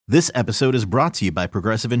This episode is brought to you by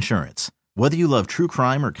Progressive Insurance. Whether you love true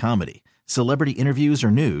crime or comedy, celebrity interviews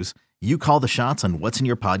or news, you call the shots on what's in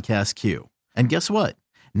your podcast queue. And guess what?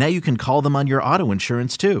 Now you can call them on your auto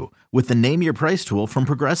insurance too with the Name Your Price tool from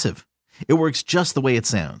Progressive. It works just the way it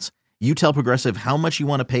sounds. You tell Progressive how much you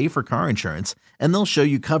want to pay for car insurance, and they'll show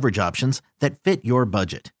you coverage options that fit your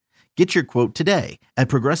budget. Get your quote today at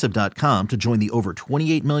Progressive.com to join the over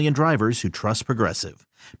 28 million drivers who trust Progressive.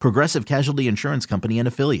 Progressive Casualty Insurance Company and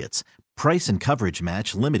Affiliates. Price and coverage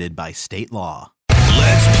match limited by state law.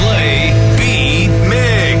 Let's play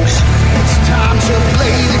B-Migs. It's time to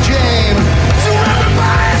play the game. So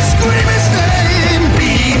everybody scream his name.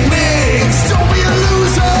 B-Migs, don't be a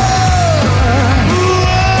loser.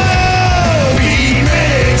 Whoa,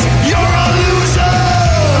 B-Migs, you're a loser.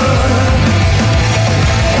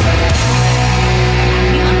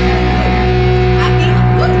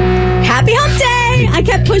 Happy hump day! I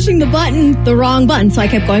kept pushing the wrong button, so I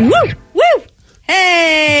kept going, woo, woo!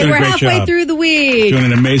 Hey, Doing a we're great halfway job. through the week. Doing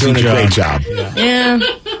an amazing job. Great job. Yeah.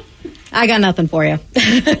 I got nothing for you.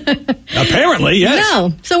 Apparently, yes.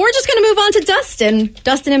 No. So we're just going to move on to Dustin.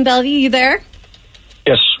 Dustin in Bellevue, you there?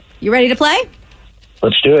 Yes, You ready to play?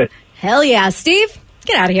 let's do it. Hell yeah. Steve,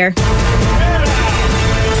 get out of here.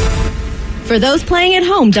 For those playing at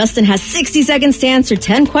home, Dustin has 60 seconds to answer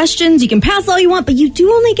 10 questions. You can pass all you want, but you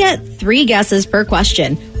do only get 3 guesses per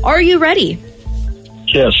question. Are you ready?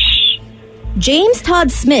 Yes, James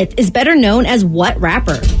Todd Smith is better known as what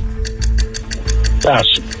rapper? pass.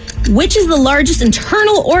 Which is the largest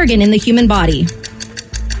internal organ in the human body?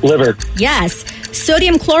 Liver, Yes.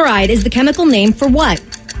 Sodium chloride is the chemical name for what?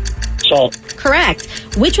 salt, Correct.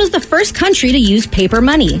 Which was the first country to use paper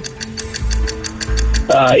money?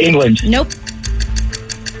 England, Nope.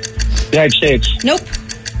 United States, Nope.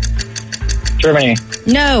 Germany,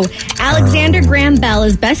 No. Alexander Graham Bell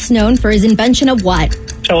is best known for his invention of what?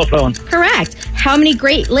 telephone, Correct. How many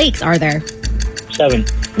Great Lakes are there? 7,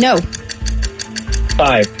 No.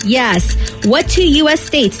 5, Yes. What 2 U.S.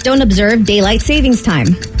 states don't observe daylight savings time?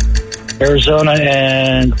 Arizona,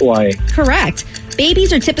 and Hawaii. Correct.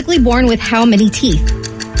 Babies are typically born with how many teeth?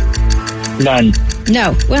 None.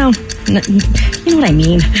 No. Well, you know what I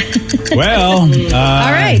mean. Well,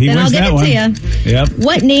 All right, he then I'll wins give that it one. to you. Yep.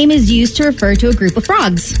 What name is used to refer to a group of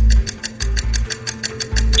frogs?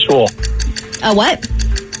 School. A what?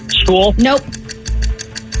 School. Nope.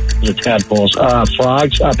 The tadpoles.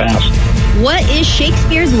 Frogs. Pass. What is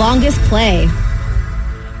Shakespeare's longest play?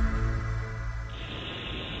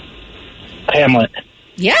 Hamlet.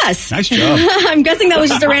 Yes. Nice job. I'm guessing that was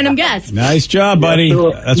just a random guess. Nice job, buddy.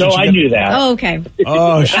 No, That's what I you knew that. Oh, okay.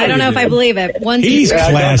 Oh, I don't know if I believe it. 1, 2, He's 3, 4,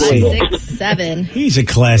 5, classy. 6, 7. He's a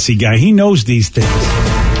classy guy. He knows these things. All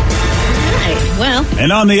right. Well,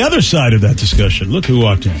 And on the other side of that discussion, look who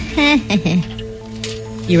walked in.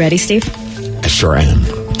 you ready, Steve? I sure am.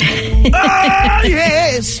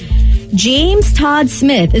 Yes. James Todd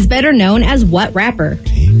Smith is better known as what rapper?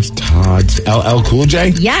 James Todd. LL Cool J?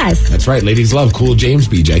 Yes. That's right. Ladies love Cool James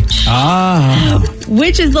BJ. Ah.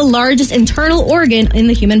 Which is the largest internal organ in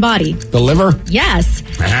the human body? The liver? Yes.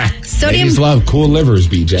 Sodium- Ladies love cool livers,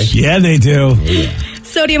 BJ. Yeah, they do.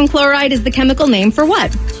 Sodium chloride is the chemical name for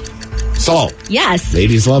what? Salt. Yes.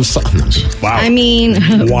 Ladies love salt. Wow. I mean,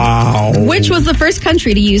 Wow. which was the first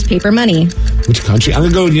country to use paper money? Which country? I'm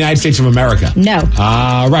going to go with the United States of America. No.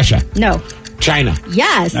 Russia. No. China.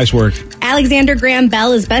 Yes. Nice work. Alexander Graham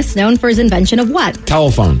Bell is best known for his invention of what?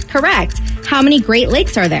 Telephone. Correct. How many Great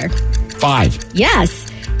Lakes are there? 5. Yes.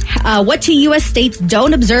 What 2 U.S. states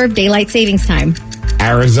don't observe daylight savings time?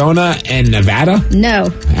 Arizona and Nevada. No.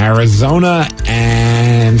 Arizona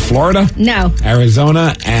and Florida. No.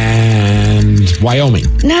 Arizona and Wyoming.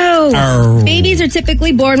 No. Oh. Babies are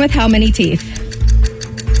typically born with how many teeth?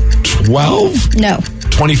 12? No.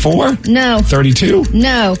 24? No. 32?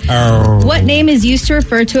 No. Oh. What name is used to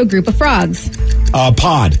refer to a group of frogs?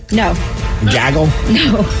 Pod. No. Gaggle.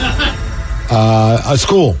 No. A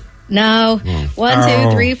school. No. 1,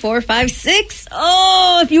 2, 3, 4, 5, 6.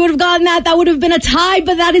 Oh, if you would have gotten that, that would have been a tie,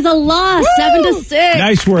 but that is a loss. 7-6.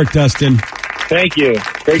 Nice work, Dustin. Thank you.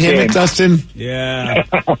 Great Damn game. it, Dustin. Yeah.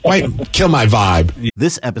 Wait, kill my vibe.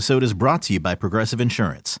 This episode is brought to you by Progressive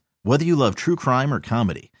Insurance. Whether you love true crime or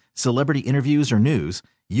comedy, celebrity interviews or news,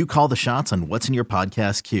 you call the shots on what's in your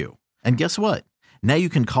podcast queue. And guess what? Now you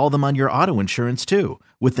can call them on your auto insurance too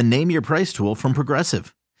with the Name Your Price tool from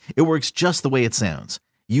Progressive. It works just the way it sounds.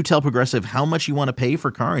 You tell Progressive how much you want to pay for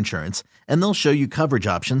car insurance, and they'll show you coverage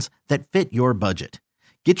options that fit your budget.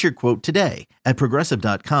 Get your quote today at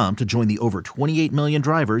Progressive.com to join the over 28 million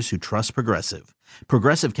drivers who trust Progressive.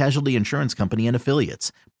 Progressive Casualty Insurance Company and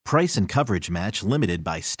Affiliates. Price and coverage match limited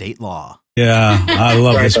by state law. Yeah, I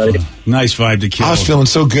love Right, this buddy. one. Nice vibe to kill. I was feeling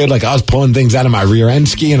so good. Like I was pulling things out of my rear end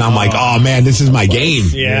ski, and I'm like, oh man, this is my game.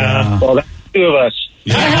 Yeah. Well, that's two of us.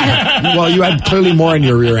 Well, you had clearly more in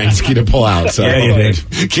your rear end ski to pull out. So Yeah, you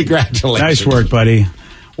did. Congratulations. Nice work, buddy.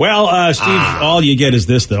 Well, Steve, all you get is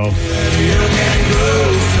this, though.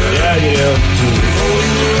 Yeah, you do.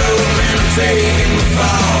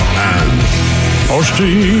 Oh,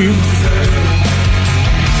 Steve.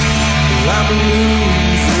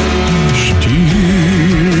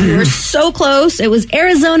 We were so close. It was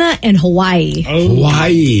Arizona and Hawaii.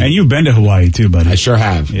 Hawaii. And you've been to Hawaii, too, buddy. I sure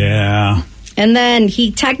have. Yeah. And then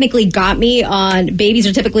he technically got me on babies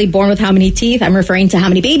are typically born with how many teeth. I'm referring to how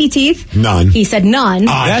many baby teeth. None. He said none.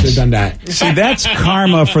 I should have done that. See, that's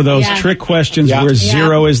karma for those Yeah. trick questions Yeah. where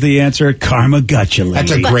zero is the answer. Karma got you, lady.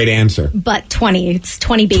 That's a great answer. But 20. It's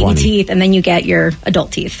 20 baby 20. teeth, and then you get your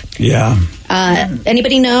adult teeth. Yeah.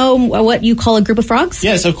 Anybody know what you call a group of frogs?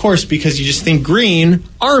 Yes, of course, because you just think green,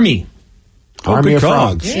 army. Army good of call.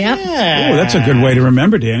 Frogs. Yep. Oh, that's a good way to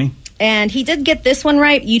remember, Danny. And he did get this one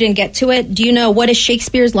right. You didn't get to it. Do you know what is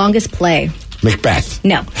Shakespeare's longest play? Macbeth.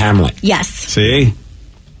 No. Hamlet. Yes. See?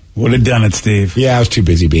 Would have done it, Steve. Yeah, I was too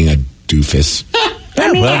busy being a doofus.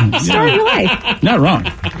 I mean, well, story of your life. Not wrong.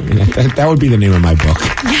 That would be the name of my book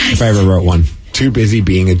if I ever wrote one. Too busy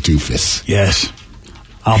being a doofus. Yes.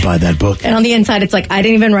 I'll buy that book. And on the inside, it's like, I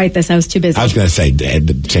didn't even write this. I was too busy. I was going to say,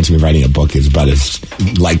 the chance of me writing a book is about as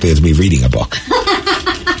likely as me reading a book.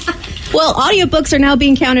 Well, audiobooks are now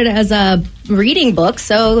being counted as a reading book,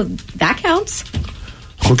 so that counts.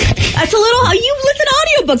 Okay. That's a little, you listen to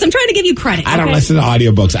audiobooks. I'm trying to give you credit. I don't okay? listen to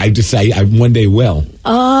audiobooks. I just say I one day will.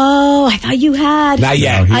 Oh, I thought you had. Not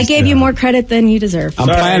yet. No, I gave you more credit than you deserve. I'm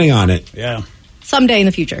planning on it. Yeah. Someday in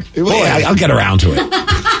the future. I'll get around to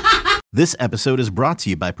it. This episode is brought to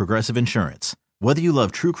you by Progressive Insurance. Whether you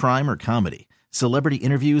love true crime or comedy, celebrity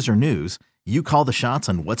interviews or news, you call the shots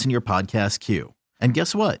on what's in your podcast queue. And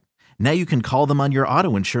guess what? Now you can call them on your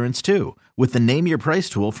auto insurance too with the Name Your Price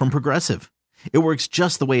tool from Progressive. It works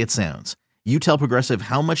just the way it sounds. You tell Progressive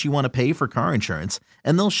how much you want to pay for car insurance,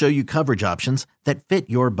 and they'll show you coverage options that fit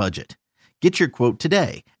your budget. Get your quote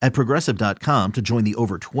today at Progressive.com to join the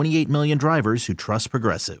over 28 million drivers who trust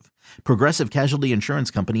Progressive. Progressive Casualty Insurance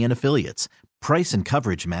Company and Affiliates. Price and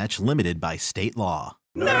coverage match limited by state law.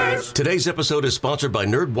 Today's episode is sponsored by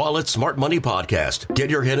NerdWallet's Smart Money Podcast. Get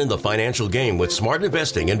your head in the financial game with smart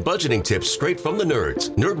investing and budgeting tips straight from the nerds.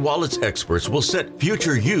 NerdWallet's experts will set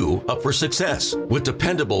future you up for success with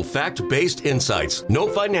dependable, fact-based insights. No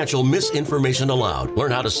financial misinformation allowed.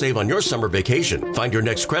 Learn how to save on your summer vacation, find your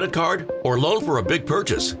next credit card, or loan for a big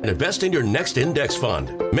purchase, and invest in your next index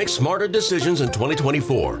fund. Make smarter decisions in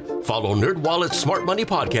 2024. Follow NerdWallet's Smart Money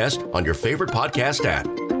Podcast on your favorite podcast app.